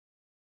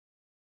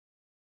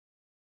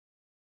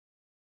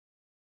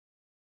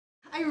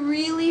I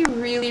really,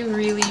 really,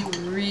 really,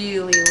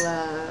 really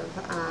love,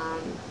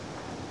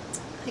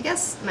 I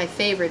guess my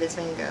favorite is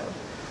Van Gogh.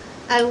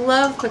 I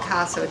love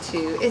Picasso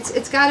too.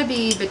 It's got to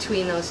be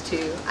between those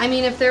two. I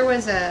mean, if there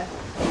was a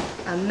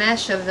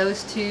mesh of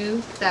those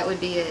two, that would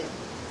be it.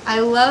 I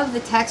love the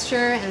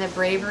texture and the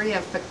bravery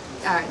of,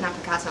 not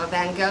Picasso, of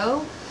Van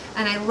Gogh.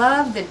 And I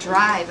love the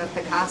drive of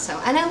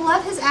Picasso. And I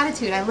love his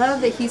attitude. I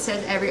love that he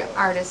says every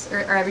artist,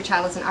 or every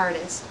child is an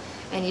artist.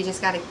 And you just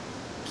got to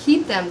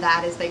keep them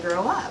that as they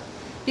grow up.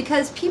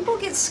 Because people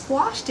get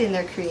squashed in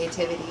their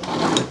creativity.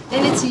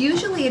 And it's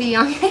usually at a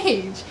young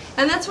age.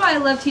 And that's why I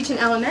love teaching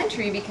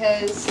elementary,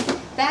 because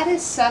that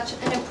is such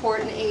an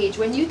important age.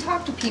 When you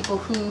talk to people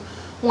who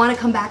want to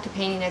come back to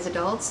painting as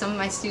adults, some of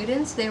my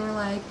students, they were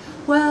like,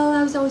 well,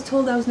 I was always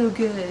told I was no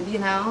good, you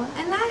know?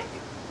 And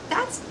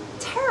that's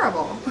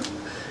terrible.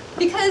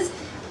 Because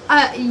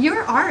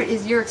your art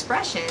is your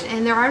expression,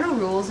 and there are no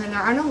rules, and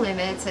there are no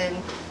limits, and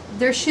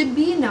there should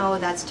be no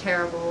that's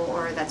terrible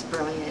or that's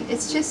brilliant.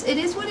 It's just, it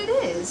is what it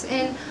is.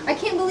 And I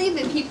can't believe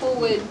that people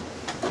would,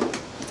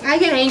 I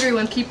get angry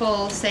when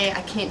people say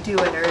I can't do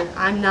it or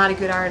I'm not a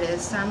good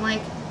artist. I'm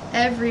like,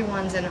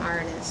 everyone's an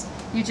artist.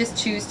 You just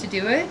choose to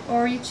do it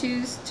or you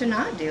choose to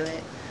not do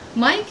it.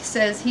 Mike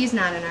says he's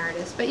not an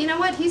artist, but you know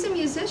what? He's a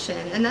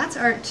musician, and that's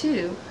art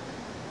too.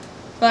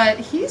 But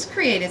he's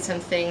created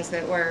some things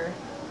that were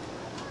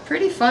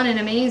pretty fun and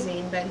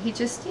amazing, but he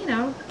just, you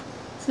know,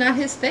 it's not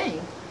his thing.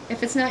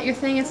 If it's not your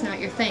thing, it's not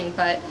your thing.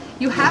 But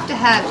you have to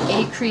have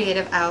a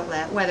creative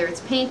outlet, whether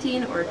it's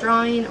painting or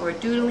drawing or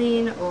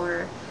doodling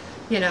or,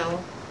 you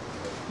know,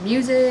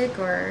 music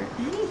or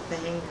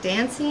anything.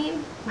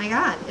 Dancing, my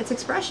God, it's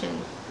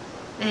expression.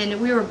 And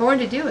we were born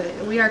to do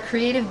it. We are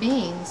creative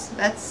beings.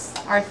 That's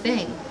our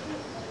thing.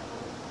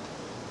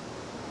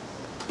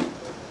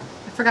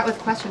 I forgot what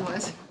the question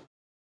was.